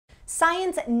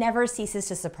Science never ceases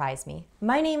to surprise me.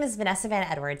 My name is Vanessa Van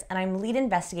Edwards, and I'm lead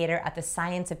investigator at the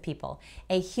Science of People,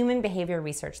 a human behavior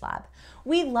research lab.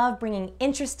 We love bringing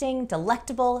interesting,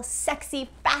 delectable, sexy,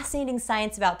 fascinating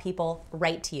science about people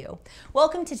right to you.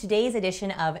 Welcome to today's edition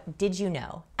of Did You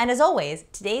Know? And as always,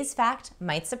 today's fact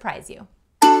might surprise you.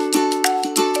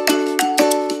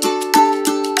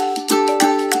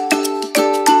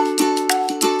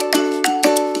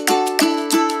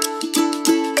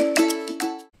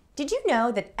 Did you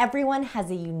know that everyone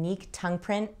has a unique tongue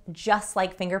print, just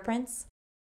like fingerprints?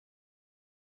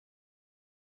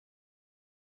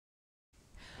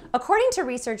 According to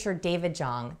researcher David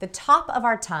Zhang, the top of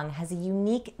our tongue has a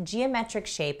unique geometric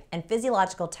shape and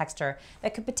physiological texture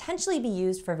that could potentially be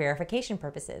used for verification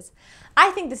purposes. I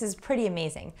think this is pretty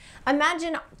amazing.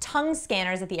 Imagine tongue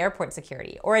scanners at the airport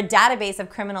security, or a database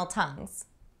of criminal tongues.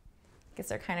 I guess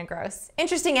they're kind of gross.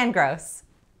 Interesting and gross.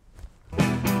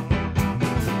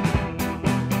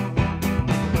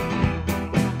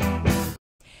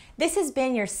 This has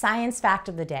been your science fact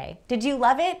of the day. Did you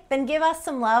love it? Then give us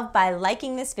some love by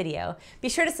liking this video. Be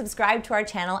sure to subscribe to our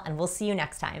channel, and we'll see you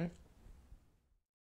next time.